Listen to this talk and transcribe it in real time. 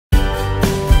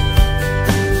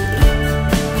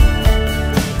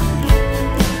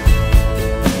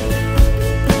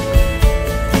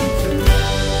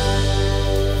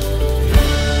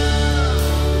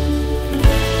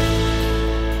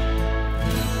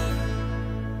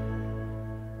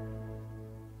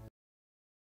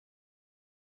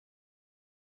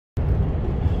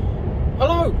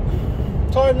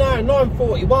Time now,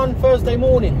 9:41, Thursday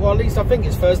morning. Well, at least I think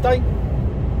it's Thursday.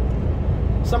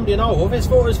 Somebody I know of, it's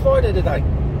thought it was Friday today.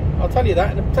 I'll tell you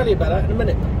that, and I'll tell you about that in a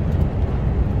minute.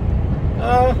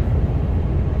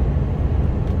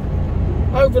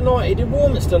 Overnighted in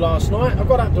Warminster last night. I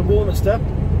got up to Warminster,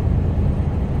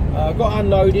 got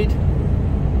unloaded.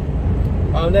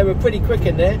 They were pretty quick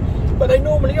in there, but they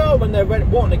normally are when they're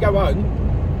wanting to go home.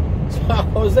 So I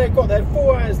was there, got there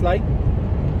 4 hours late.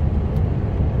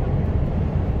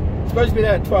 Supposed to be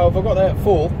there at 12, I got there at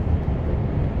 4,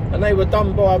 and they were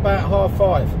done by about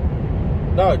 5:30.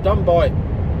 No, done by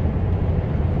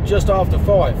just after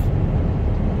 5.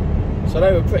 So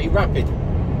they were pretty rapid.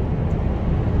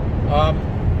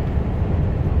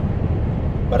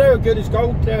 But they were good as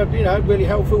gold. They were, you know, really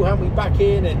helpful, helped me back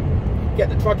in and get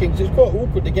the truck in, because it was quite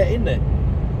awkward to get in there,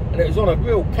 and it was on a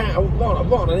real right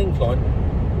on an incline.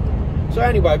 So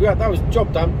anyway, that was the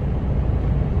job done.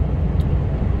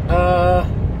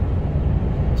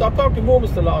 So I parked in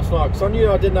Warminster last night because I knew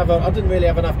I didn't really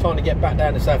have enough time to get back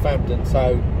down to Southampton,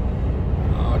 so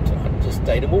I just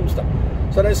stayed in Warminster.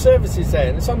 So there's services there,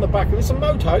 and it's on the back of it's a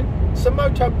moto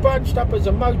badged up as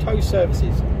a moto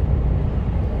services.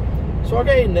 So I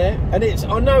get in there, and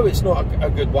I know it's not a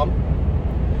good one,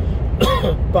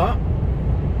 but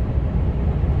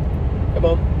come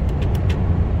on,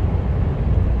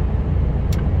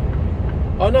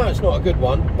 I know it's not a good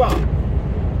one, but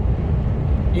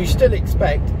you still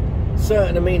expect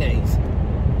certain amenities,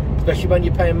 especially when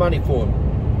you're paying money for them.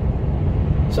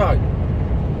 So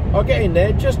I get in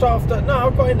there just after, no, I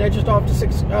got in there just after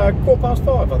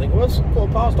 5:15, I think it was,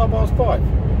 5:15.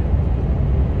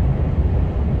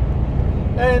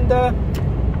 And I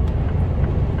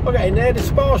get in there, the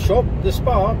spa shop is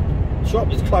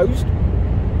closed.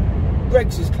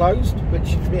 Greg's is closed,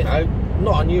 which, you know,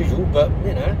 not unusual, but,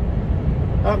 you know.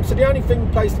 So the only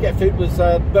place to get food was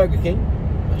Burger King.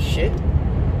 Oh, shit.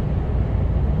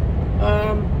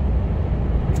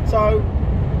 So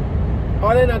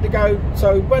I then had to go,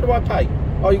 so where do I pay?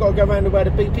 Oh, you got to go around to where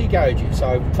the BP garage is. So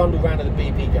I trundled round to the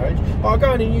BP garage. I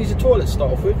go in and use the toilet to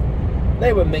start off with.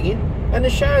 They were minging, and the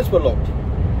showers were locked.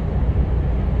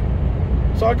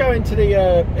 So I go into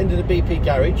the BP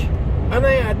garage, and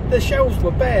the shelves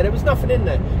were bare. There was nothing in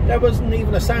there. There wasn't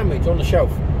even a sandwich on the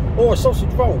shelf, or a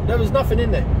sausage roll. There was nothing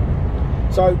in there.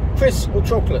 So crisps or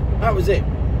chocolate, that was it.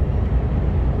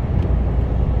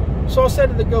 So I said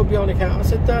to the girl behind the counter, I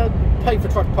said, pay for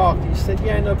truck parking. She said,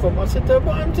 yeah, no problem. I said,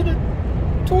 what happened to the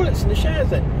toilets and the showers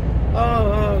then?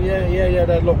 Oh, yeah,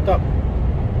 they're locked up.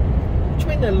 What do you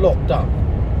mean they're locked up?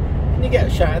 Can you get a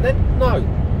shower then? No,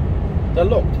 they're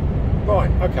locked.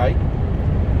 Right, okay.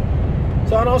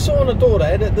 So, and I saw on the door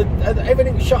there that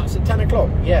everything shuts at 10 o'clock.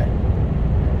 Yeah.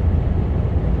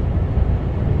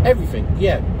 Everything,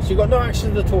 yeah. So you've got no access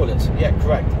to the toilets. Yeah,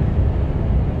 correct.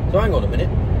 So hang on a minute.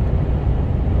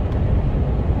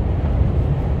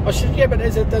 I said, yeah, but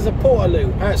there's a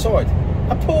portaloo outside.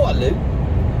 A portaloo?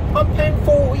 I'm paying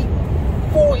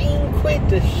 14 quid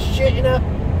to shit in a...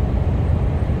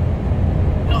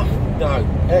 Oh, no,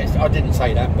 I didn't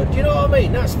say that, but do you know what I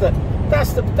mean? That's the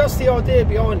idea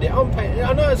behind it. I'm paying,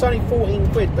 I know it's only 14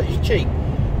 quid, but it's cheap.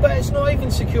 But it's not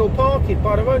even secure parking.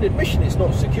 By their own admission, it's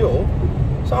not secure.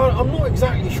 So I'm not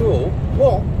exactly sure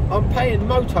what I'm paying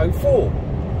Moto for,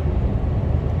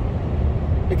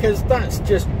 because that's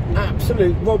just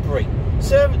absolute robbery.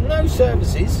 No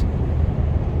services,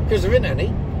 because there isn't any,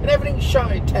 and everything's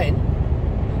shut at 10.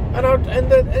 And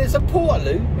there's a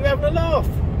portaloo. You're having a laugh.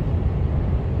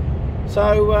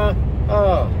 So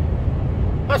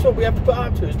that's what we have to put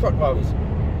up to as truck drivers,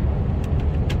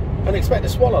 and expect to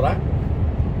swallow that.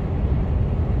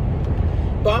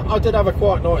 But I did have a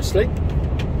quiet night's sleep.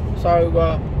 So it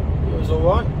was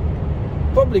alright.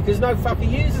 Probably because no fucker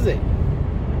uses it.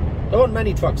 There weren't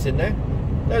many trucks in there.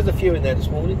 There's a few in there this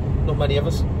morning. Not many of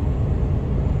us.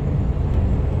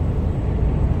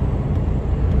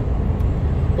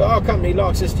 But our company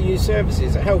likes us to use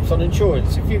services. It helps on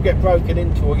insurance. If you get broken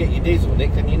into or get your diesel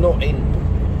nicked and you're not in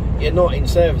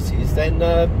services, then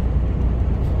I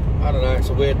don't know. It's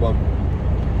a weird one.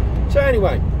 So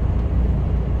anyway,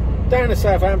 down to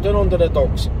Southampton, onto the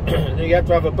docks. You have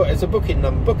to have it's a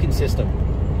booking system.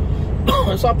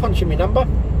 So I punch in my number.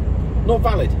 Not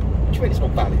valid. What do you mean it's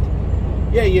not valid?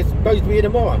 Yeah, you're supposed to be here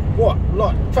tomorrow. What?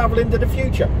 Like travel into the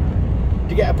future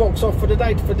to get a box off for the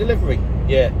day for delivery?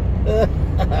 Yeah.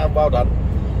 Well done.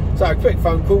 So a quick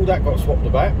phone call that got swapped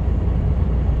about.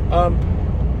 On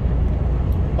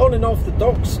and off the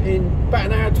docks in about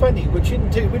an hour 20, which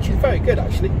is very good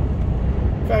actually.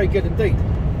 Very good indeed.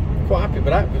 Quite happy with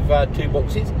that, with 2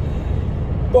 boxes.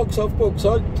 Box off, box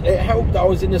on. It helped that I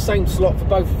was in the same slot for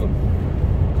both of them.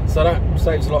 so that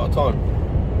saves a lot of time.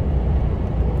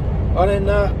 And then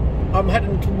I'm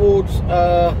heading towards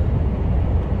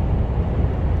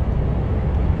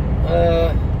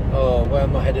where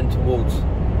am I heading towards?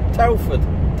 Telford.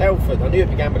 I knew it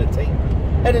began with a T.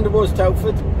 Heading towards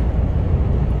Telford,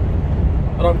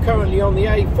 and I'm currently on the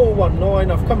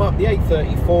A419. I've come up the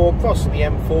A34, across the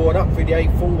M4, and up through the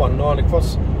A419,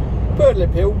 across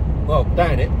Birdlip Hill, well,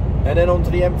 down it, and then onto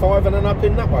the M5, and then up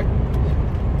in that way.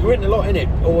 There isn't a lot in it,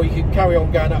 or you could carry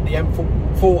on going up the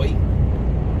M40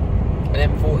 and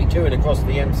M42 and across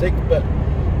the M6, but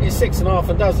it's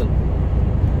 6.5 dozen.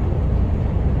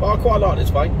 But I quite like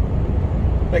this way.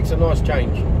 Makes a nice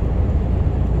change.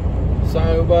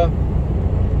 So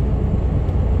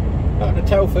out to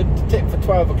Telford to tip for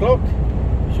 12 o'clock.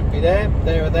 Should be there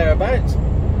or thereabouts.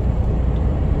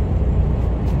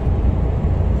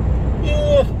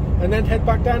 Yeah, and then head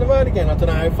back down the road again. I don't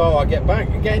know how far I get back.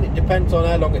 Again, it depends on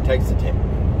how long it takes to tip.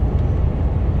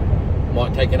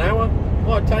 Might take an hour,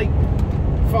 might take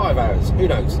 5 hours, who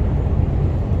knows.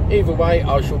 Either way,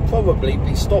 I shall probably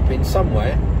be stopping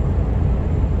somewhere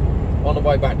on the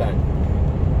way back down.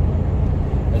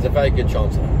 There's a very good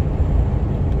chance of that.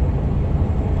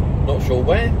 Not sure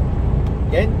where.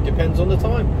 Again, depends on the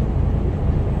time.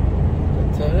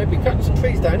 But they'll be cutting some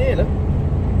trees down here, look.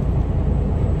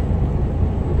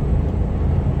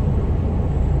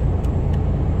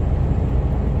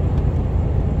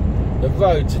 The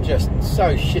roads are just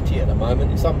so shitty at the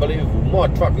moment, it's unbelievable. My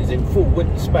truck is in full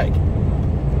winter spec.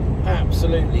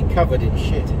 Absolutely covered in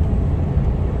shit.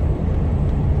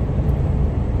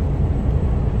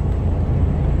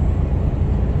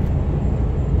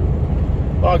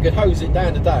 I could hose it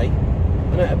down today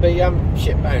and it'll be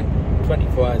shit bound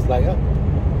 24 hours later.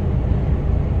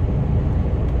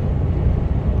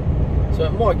 So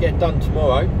it might get done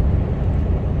tomorrow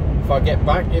if I get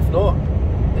back. If not,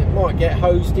 it might get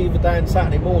hosed either down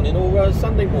Saturday morning or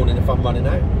Sunday morning if I'm running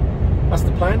out. That's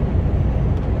the plan.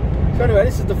 So anyway,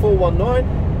 this is the 419.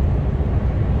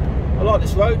 I like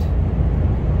this road.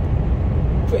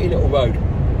 Pretty little road.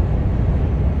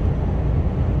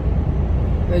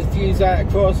 There's views out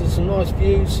across, there's some nice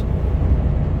views.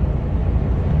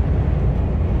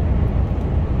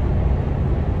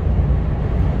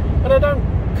 And I don't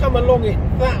come along it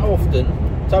that often,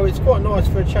 so it's quite nice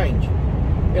for a change.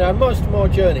 You know, most of my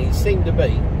journeys seem to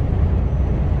be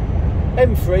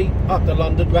M3 up to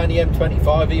London, round the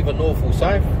M25, either north or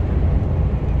south.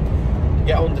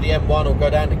 Get onto the M1 or go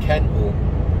down to Kent or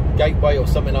Gateway or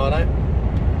something like that.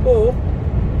 Or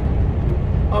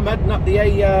I'm heading up the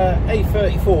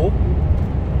A34,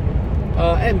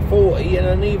 M40, and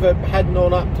I'm either heading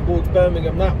on up towards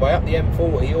Birmingham that way, up the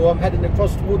M40, or I'm heading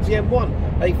across towards the M1,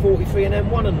 A43 and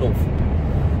M1 and north.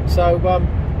 So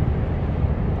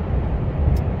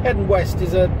heading west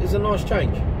is a nice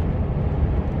change.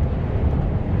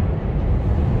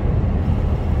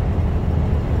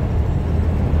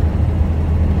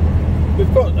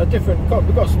 We've got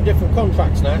some different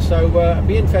contracts now, so it'll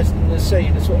be interesting to see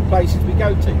the sort of places we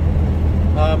go to.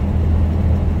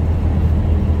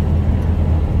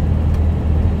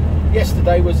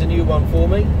 Yesterday was a new one for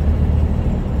me.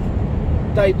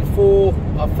 Day before,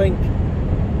 I think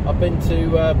I've been to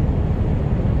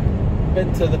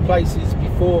the places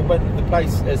before. Went to the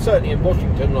place certainly in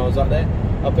Washington when I was up there.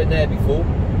 I've been there before.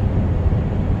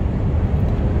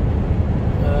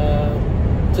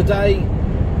 Today,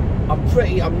 I'm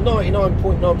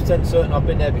 99.9% certain I've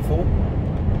been there before.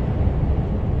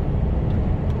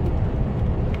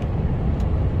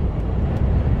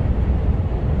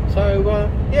 So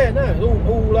yeah, no,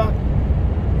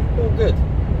 all good.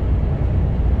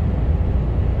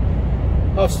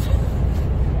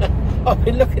 I've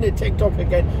been looking at TikTok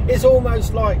again. It's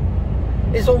almost like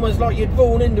you're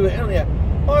drawn into it, aren't you?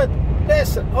 I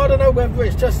don't know whether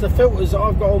it's just the filters that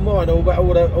I've got on mine or the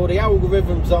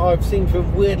algorithms that I've seemed to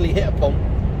have weirdly hit upon.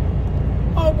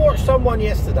 I watched someone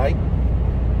yesterday.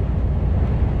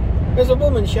 There's a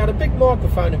woman, she had a big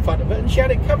microphone in front of her and she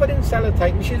had it covered in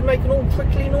sellotape and she was making all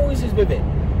prickly noises with it.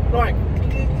 Like, I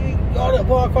don't know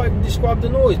why I can't even describe the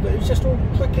noise, but it was just all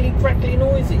prickly, crackly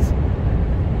noises.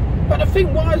 But the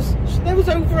thing was, there was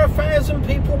over 1,000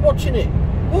 people watching it.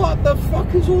 What the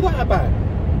fuck is all that about?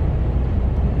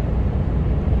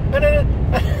 And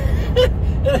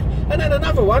then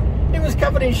another one, it was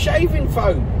covered in shaving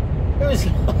foam. It was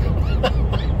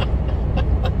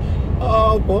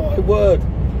oh my word.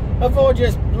 Have I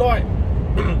just like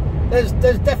there's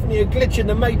definitely a glitch in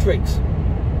the Matrix.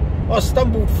 I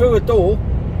stumbled through a door.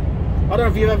 I don't know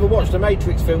if you've ever watched the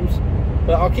Matrix films,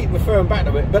 but I'll keep referring back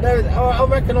to it. But I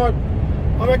reckon I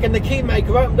I reckon the key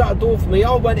maker opened up a door for me.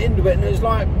 I went into it and it was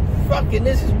like, fucking,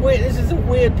 this is weird. This is a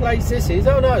weird place. This is.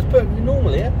 Oh no, it's perfectly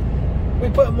normal here. We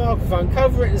put a microphone,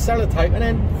 cover it in sellotape, and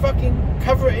then fucking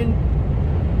cover it in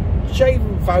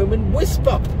shaving foam and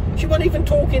whisper. She wasn't even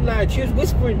talking loud. She was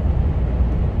whispering.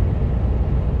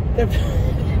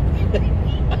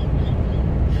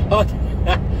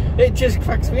 It just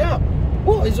cracks me up.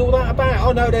 What is all that about?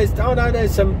 I know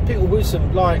there's some people with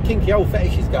some like kinky old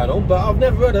fetishes going on, but I've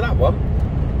never heard of that one.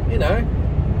 You know,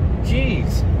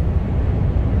 jeez.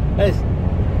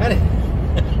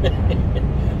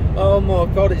 Oh my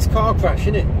god, it's car crash,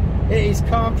 isn't it? It is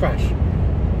car crash.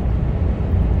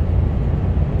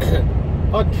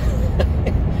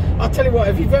 I'll tell you what,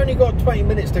 if you've only got 20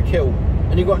 minutes to kill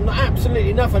and you've got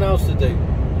absolutely nothing else to do,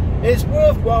 it's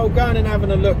worthwhile going and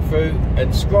having a look through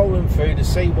and scrolling through to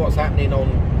see what's happening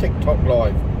on TikTok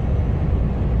Live.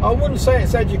 I wouldn't say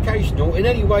it's educational in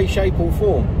any way, shape or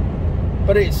form,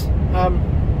 but it's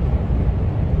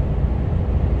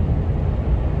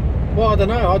well, I don't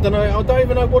know, I don't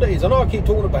even know what it is. I know I keep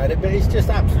talking about it, but it's just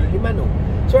absolutely mental.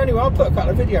 So anyway, I'll put a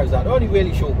couple of videos out, they're only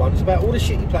really short ones, about all the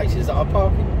shitty places that I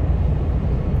park in.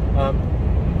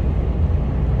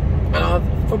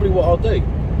 And probably what I'll do,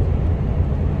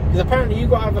 because apparently you've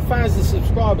got to have 1,000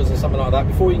 subscribers or something like that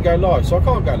before you can go live. So I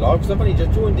can't go live because I've only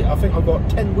just joined it. I think I've got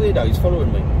 10 weirdos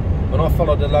following me, and I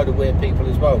followed a load of weird people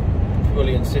as well,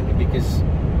 purely and simply because,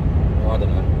 I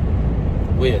don't know,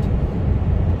 weird.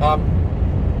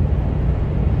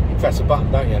 You press a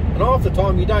button, don't you? And half the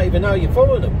time you don't even know you're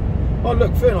following them. I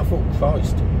looked through and I thought,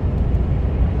 Christ,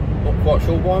 not quite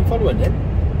sure why I'm following them.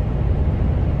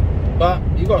 But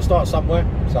you've got to start somewhere,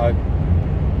 so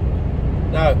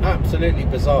no, absolutely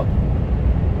bizarre.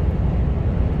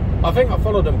 I think I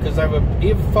followed them because they were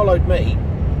either followed me,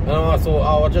 and I thought,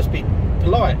 oh, I'll just be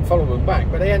polite, follow them back,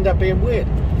 but they end up being weird.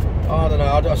 I don't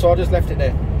know, so I just left it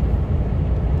there.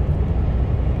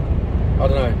 I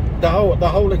don't know. The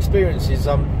whole experience is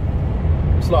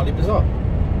slightly bizarre.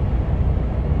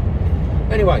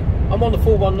 Anyway, I'm on the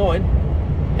 419,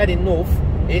 heading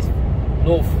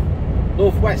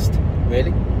northwest,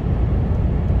 really.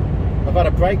 I've had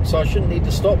a break, so I shouldn't need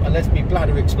to stop unless my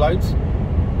bladder explodes.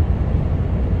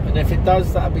 And if it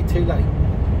does, that'll be too late.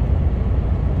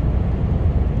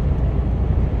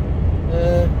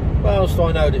 What else do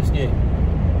I know that's new?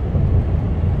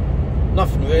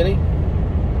 Nothing really.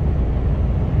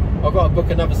 I've got to book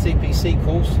another CPC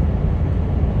course.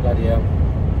 Bloody hell.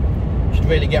 Should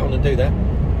really get on and do that.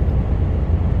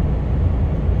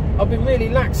 I've been really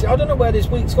lax. I don't know where this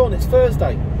week's gone. It's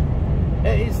Thursday.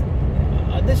 It is.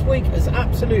 This week has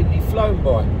absolutely flown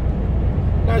by.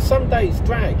 Now some days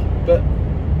drag, but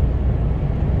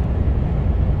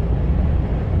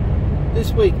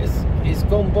this week is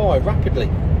gone by rapidly.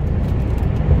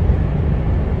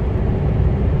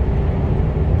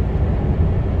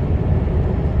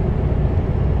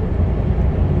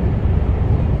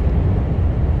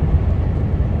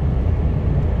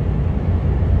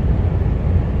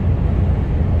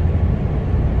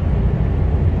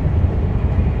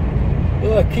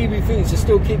 Kiwi foods are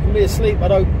still keeping me asleep. I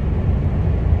know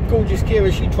gorgeous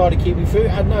Kira, she tried a kiwi food,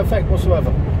 had no effect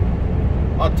whatsoever.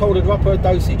 I told her to up her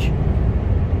dosage.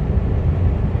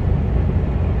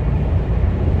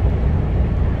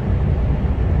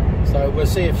 So we'll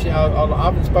see if she, I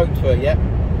haven't spoken to her yet,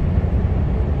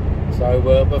 so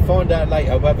we'll find out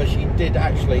later whether she did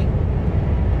actually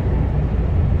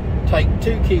take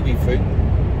 2 kiwi fruit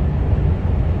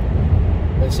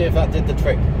and see if that did the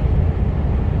trick.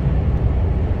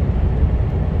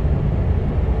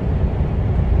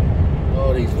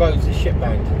 Oh, these roads are shit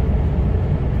banged.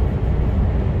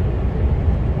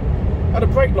 Had a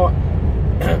brake light.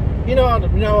 You know,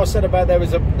 I said about there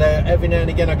every now and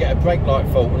again I get a brake light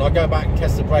fault and I go back and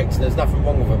test the brakes and there's nothing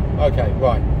wrong with them. Okay,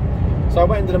 right. So I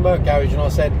went into the Merc garage and I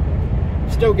said,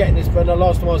 still getting this, but the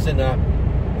last time I was in there,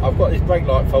 I've got this brake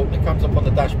light fault that comes up on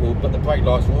the dashboard, but the brake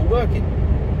lights are all working.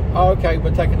 Oh, okay,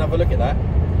 we'll take another look at that.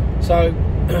 So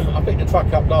I picked the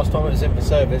truck up last time it was in for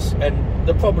service and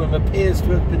the problem appears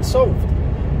to have been solved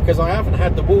because I haven't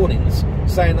had the warnings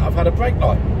saying that I've had a brake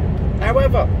light.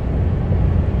 However,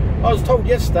 I was told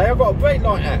yesterday I've got a brake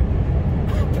light out,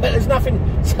 but there's nothing.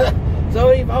 So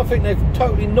I think they've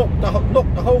totally knocked the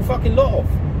whole fucking lot off.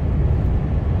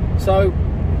 So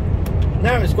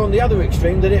now it's gone the other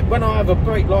extreme that when I have a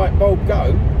brake light bulb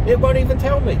go, it won't even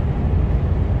tell me.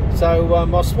 So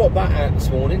I swapped that out this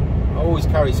morning. I always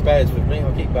carry spares with me.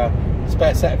 I keep a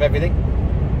spare set of everything.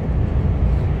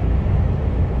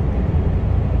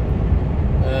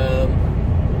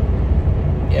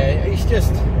 Yeah, it's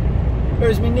just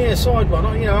Whereas my near side one,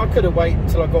 I could have waited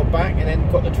until I got back and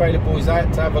then got the trailer boys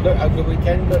out to have a look over the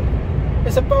weekend, but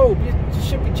it's a bulb. You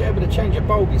should be able to change a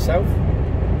bulb yourself.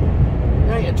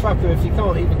 You ain't a trucker if you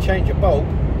can't even change a bulb.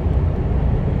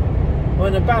 Well,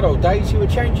 in the bad old days you were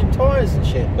changing tyres and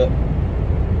shit, but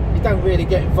you don't really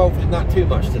get involved in that too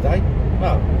much today.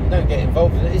 Well, you don't get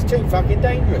involved in it, it's too fucking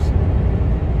dangerous.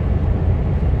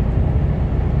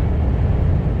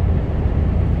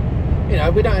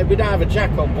 We don't have a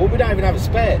jack on board, we don't even have a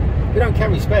spare. We don't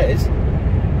carry spares.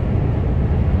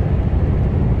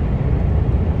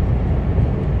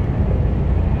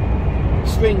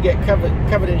 String get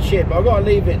covered in shit, but I've got to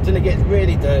leave it until it gets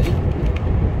really dirty.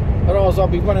 Otherwise I'll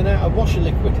be running out of washer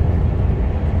liquid.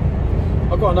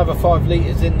 I've got another 5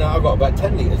 litres in, I've got about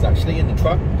 10 litres actually in the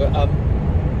truck, but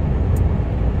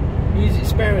use it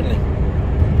sparingly.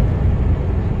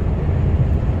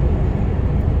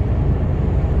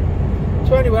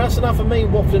 So anyway, that's enough of me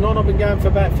waffling on. I've been going for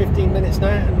about 15 minutes now,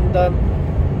 and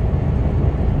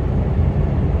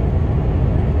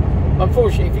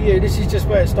unfortunately for you, this is just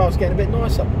where it starts getting a bit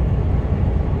nicer.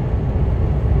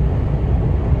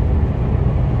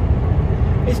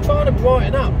 It's trying to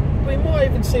brighten up. We might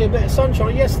even see a bit of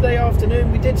sunshine. Yesterday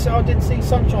afternoon, I did see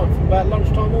sunshine from about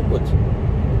lunchtime onwards.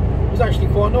 It was actually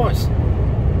quite nice.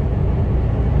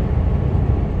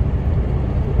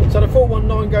 So the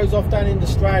 419 goes off down into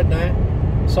Stroud now,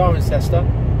 Cirencester,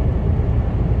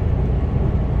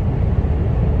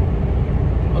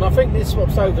 and I think this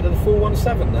swaps over to the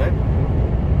 417 now.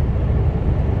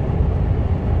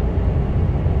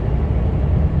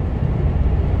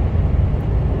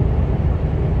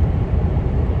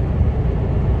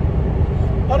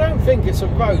 I don't think it's a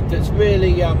road that's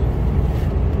really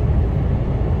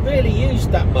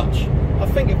used that much. I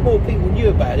think if more people knew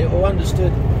about it or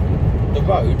understood the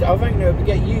road, I think it would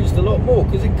get used a lot more,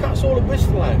 because it cuts all of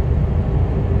Bristol out.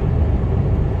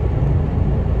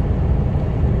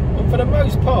 And for the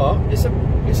most part, it's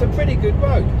a pretty good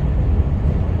road.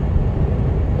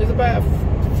 There's about a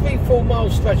 3-4 mile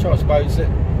stretch, I suppose, that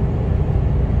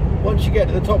once you get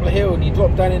to the top of the hill and you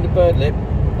drop down into Birdlip,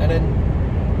 and then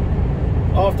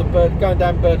after going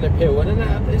down Birdlip Hill, and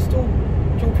then it's still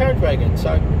dual carriageway again,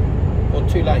 so, or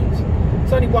 2 lanes.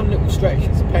 It's only one little stretch,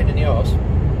 it's a pain in the arse.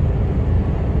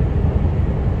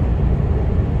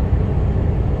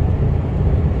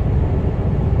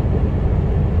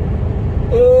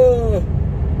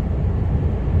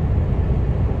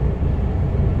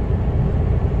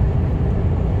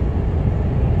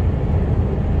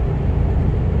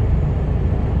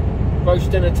 Roast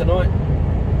dinner tonight.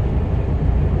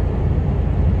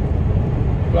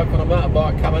 Bloke on a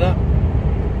motorbike coming up.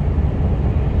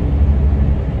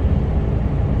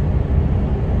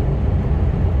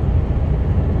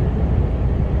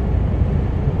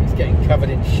 He's getting covered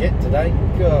in shit today.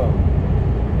 God.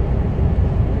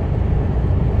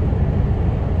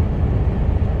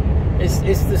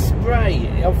 It's the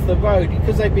spray off the road,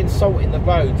 because they've been salting the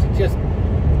roads.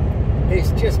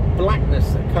 It's just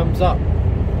blackness that comes up.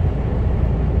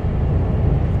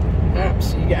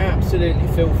 You get absolutely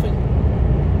filthy.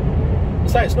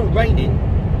 So it's not raining.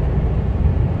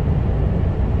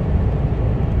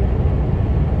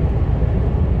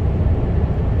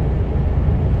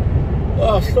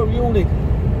 Oh, stop yawning.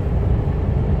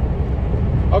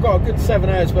 I got a good 7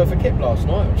 hours worth of kip last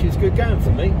night, which is good going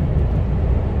for me.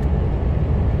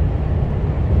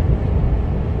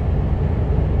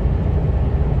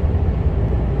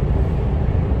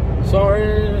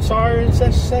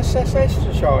 Cirencester.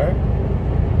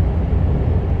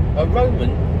 A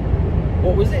Roman.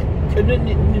 What was it?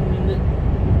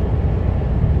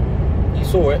 You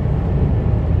saw it.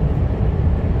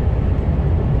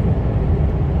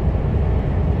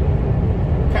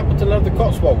 Capital of the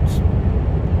Cotswolds.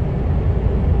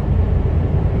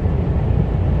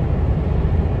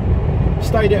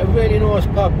 Stayed at a really nice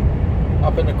pub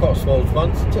up in the Cotswolds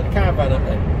once. Took the caravan up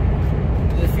there.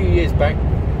 It was a few years back.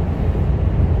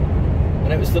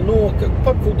 And it was the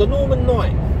pub called the Norman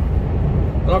Knight.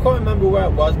 And I can't remember where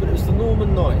it was, but it was the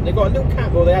Norman Knight. And they got a little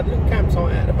camp, or they had a little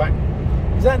campsite out the back.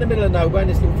 It was out in the middle of nowhere in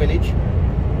this little village,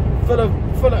 full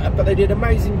of, but they did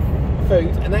amazing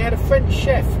food, and they had a French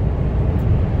chef.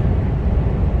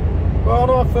 Well, on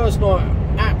our first night,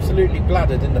 absolutely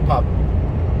bladdered in the pub,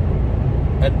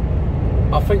 and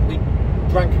I think we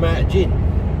drank him out of gin,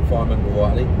 if I remember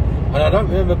rightly, and I don't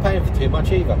remember paying for too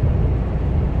much either,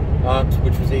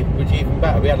 which was even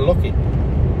better. We had a lock-in.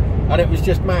 And it was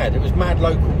just mad. It was mad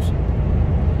locals.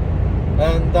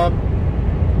 And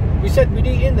we said we'd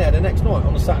eat in there the next night,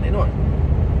 on a Saturday night.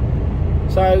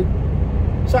 So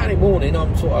Saturday morning,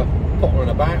 I'm sort of pottering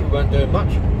about. We weren't doing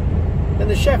much. and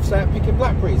the chef's out picking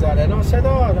blackberries out there. And I said, oh,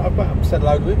 I said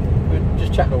hello to him. We were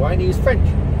just chatting away, and he was French.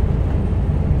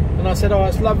 And I said, oh,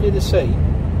 it's lovely to see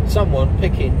someone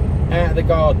picking out of the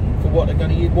garden for what they're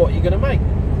going to use, what you're going to make.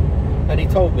 And he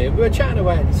told me, we were chatting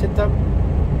away, and he said,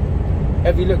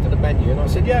 have you looked at the menu? And I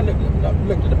said, yeah, looked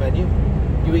at the menu.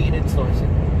 You eating it tonight? I said,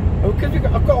 oh, because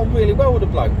I've got on really well with the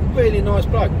bloke, really nice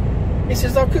bloke. He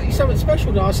says, I'll cook you something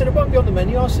special now. I said, it won't be on the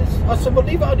menu. I said, well,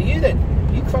 leave it up to you then.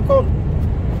 You crack on.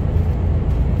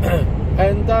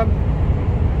 And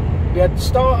we had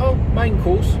starter, main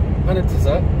course, and a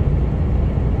dessert.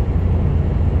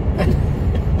 And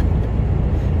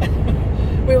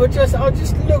we were I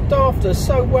just looked after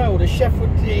so well. The chef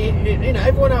would, you know,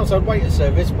 everyone else had waiter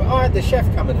service, but I had the chef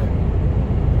coming out.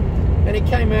 And he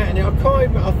came out, and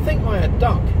I think I had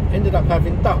duck. Ended up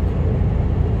having duck.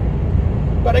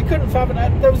 But they couldn't fathom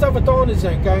that. There was other diners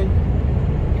there going,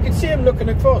 you could see them looking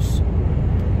across.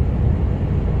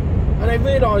 And they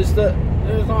realised that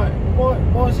it was like,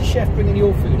 why is the chef bringing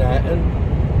your food out?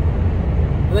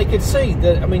 And they could see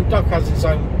that, I mean, duck has its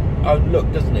own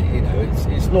look, doesn't it? You know,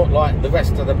 it's not like the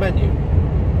rest of the menu.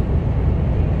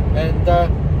 And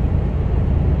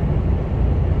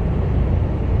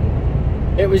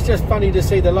it was just funny to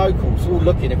see the locals all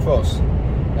looking across,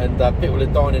 and people are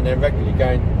dining there regularly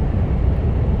going,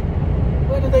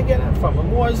 where did they get that from?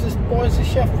 And why is the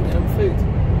chef bringing them food?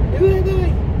 Who are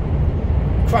they?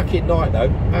 Cracking night though.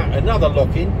 Another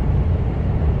lock-in.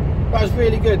 That was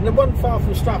really good. And the one far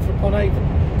from Stratford upon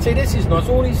Avon. See, this is nice.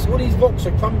 All these rocks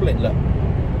are crumbling. Look,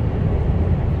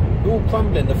 they're all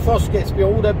crumbling. The frost gets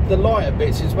all the lighter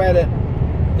bits is where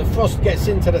the frost gets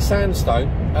into the sandstone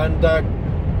and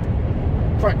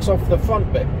cracks off the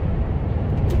front bit.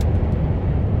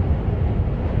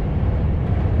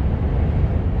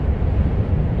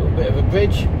 Bit of a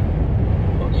bridge.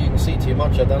 Not that you can see too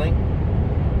much, I don't think.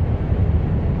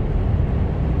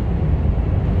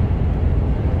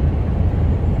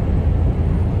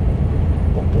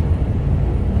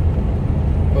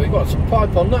 Well, we've got some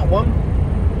pipe on that one.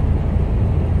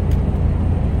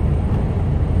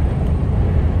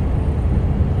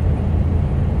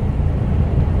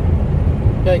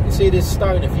 Yeah, you can see this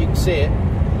stone if you can see it.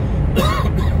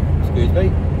 Excuse me.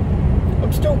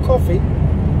 I'm still coughing.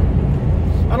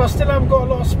 And I still haven't got a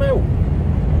lot of smell.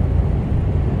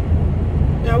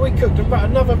 Now, we cooked about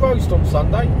another roast on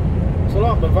Sunday. So I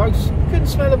like my roast. Couldn't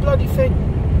smell a bloody thing.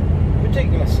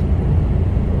 Ridiculous.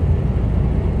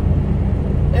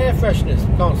 Air freshness,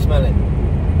 can't smell it.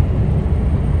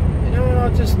 You know,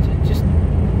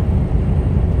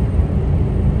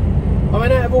 I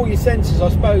mean, out of all your senses, I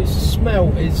suppose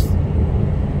smell is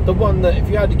the one that, if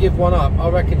you had to give one up, I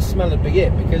reckon smell would be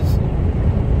it, because,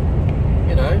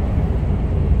 you know,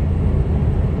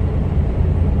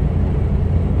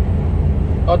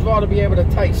 I'd rather be able to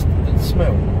taste than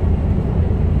smell.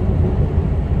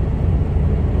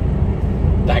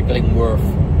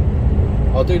 Daglingworth.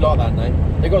 I do like that name.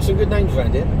 They got some good names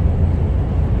around here.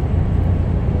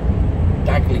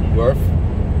 Daglingworth,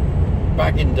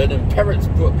 Baggingdon and Perrott's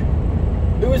Brook.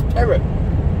 Who is Perrott?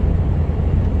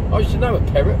 I used to know a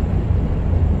Perrott.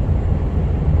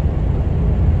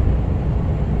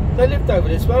 They lived over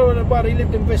this way, well, he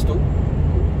lived in Bristol.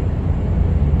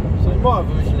 So he might have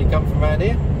originally come from around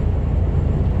here.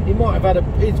 He might have had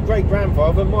his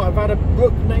great-grandfather might have had a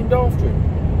brook named after him.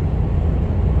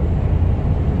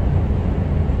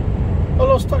 I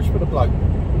lost touch with the bloke.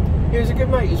 He was a good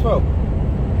mate as well.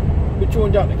 We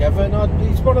joined up together, and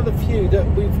he's one of the few that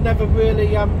we've never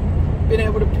really been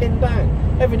able to pin down.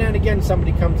 Every now and again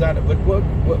somebody comes out of woodwork.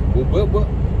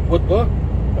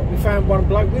 We found one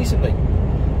bloke recently,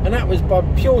 and that was by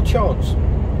pure chance.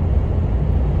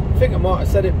 I think I might have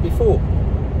said it before.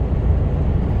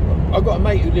 I've got a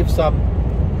mate who lives sort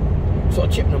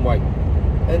of Chippenham way,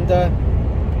 and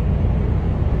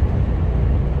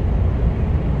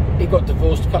he got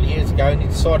divorced a couple of years ago, and he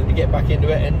decided to get back into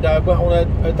it, and went on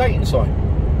a dating site.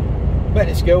 Met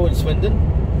this girl in Swindon.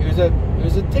 He was a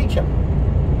teacher,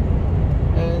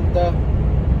 and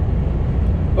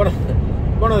one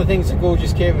of the things that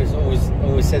Gorgeous Kira's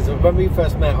always says, when we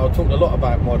first met, I talked a lot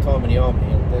about my time in the army,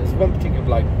 and there's one particular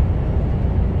bloke,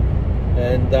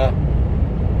 and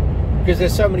because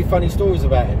there's so many funny stories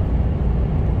about him,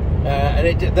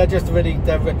 and they're just really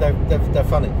they're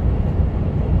funny.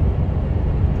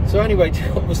 So anyway,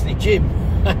 obviously Jim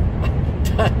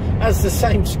has the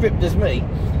same script as me,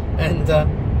 and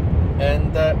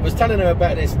was telling her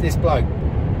about this bloke,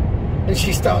 and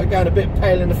she started going a bit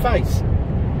pale in the face,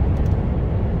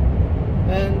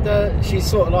 and she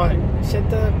sort of like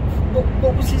said,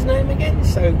 what was his name again?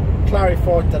 So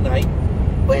clarified the name.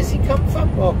 Where's he come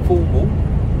from? Oh, Cornwall.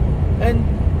 And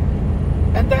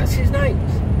And that's his name.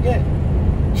 Yeah.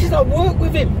 She said, I work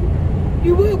with him.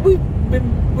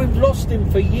 We've lost him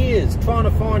for years, trying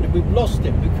to find him. We've lost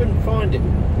him. We couldn't find him.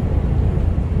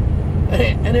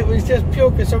 And it was just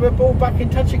pure, so we're all back in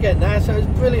touch again now, so it's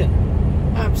brilliant.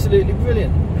 Absolutely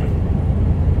brilliant.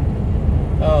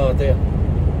 Oh dear.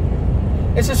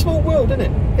 It's a small world, isn't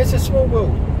it? It's a small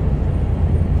world.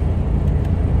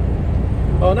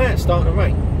 Oh, now it's starting to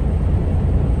rain.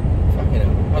 Fucking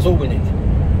hell. That's all we need.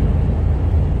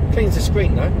 Cleans the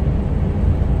screen though.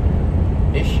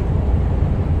 Ish.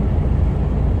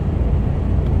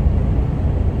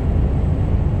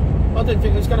 I didn't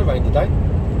think it was going to rain today.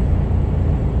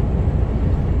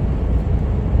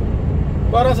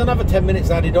 Well, that's another 10 minutes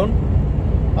added on.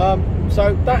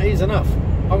 So that is enough.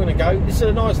 I'm going to go. This is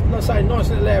a nice, let's say, a nice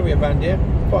little area around here.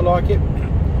 Quite like it.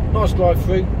 Nice drive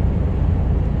through.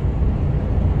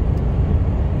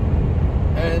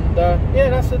 And yeah,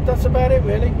 that's about it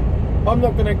really. I'm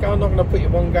not going to put you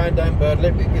one going down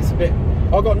Birdlip. It gets a bit.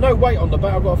 I've got no weight on the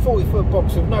back. I've got a 40-foot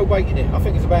box with no weight in it. I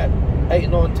think it's about 8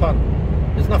 or 9 ton.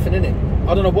 There's nothing in it.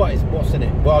 I don't know what's in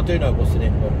it. Well, I do know what's in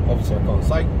it, but obviously I can't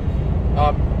say.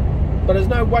 But there's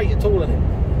no weight at all in it.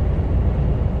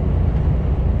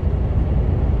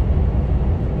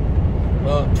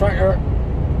 Tractor.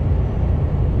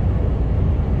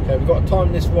 Okay, we've got to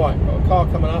time this right. Got a car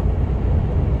coming up.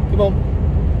 Come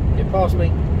on, get past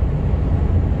me.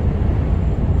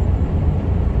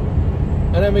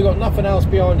 And then we've got nothing else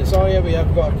behind us. Oh yeah, we have.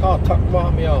 We've got a car tucked right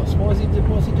up my arse. What's he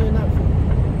doing that for?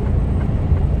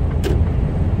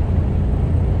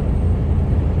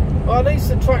 Oh, at least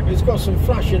the tractor's got some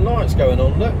flashing lights going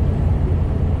on, look.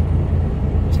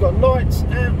 It's got lights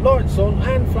on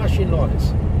and flashing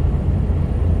lights.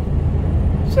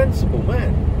 Sensible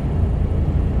man.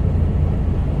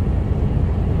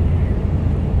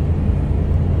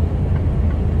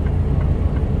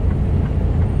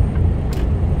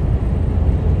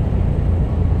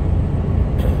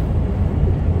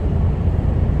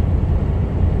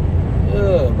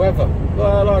 Weather.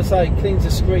 Well, like I say, cleans the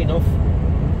screen off.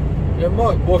 It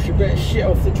might wash a bit of shit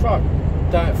off the truck.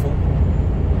 Doubtful.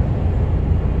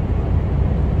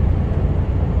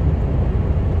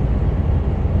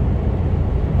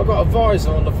 I've got a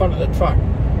visor on the front of the truck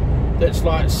that's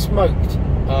like smoked.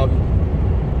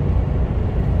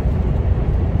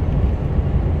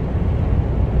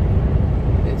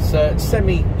 It's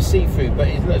semi see-through, but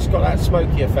it's got that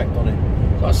smoky effect on it.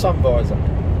 It's like a sun visor.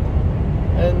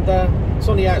 And it's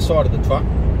on the outside of the truck.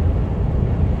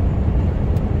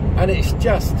 And it's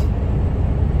just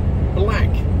black.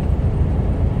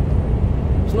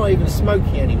 It's not even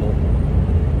smoky anymore.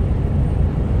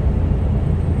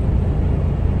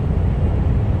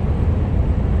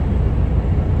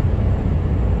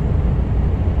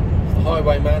 It's the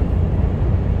highwayman.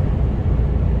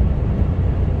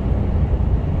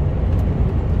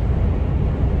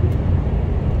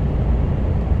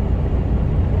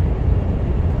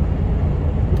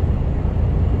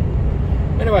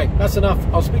 Anyway, that's enough.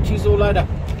 I'll speak to you all later.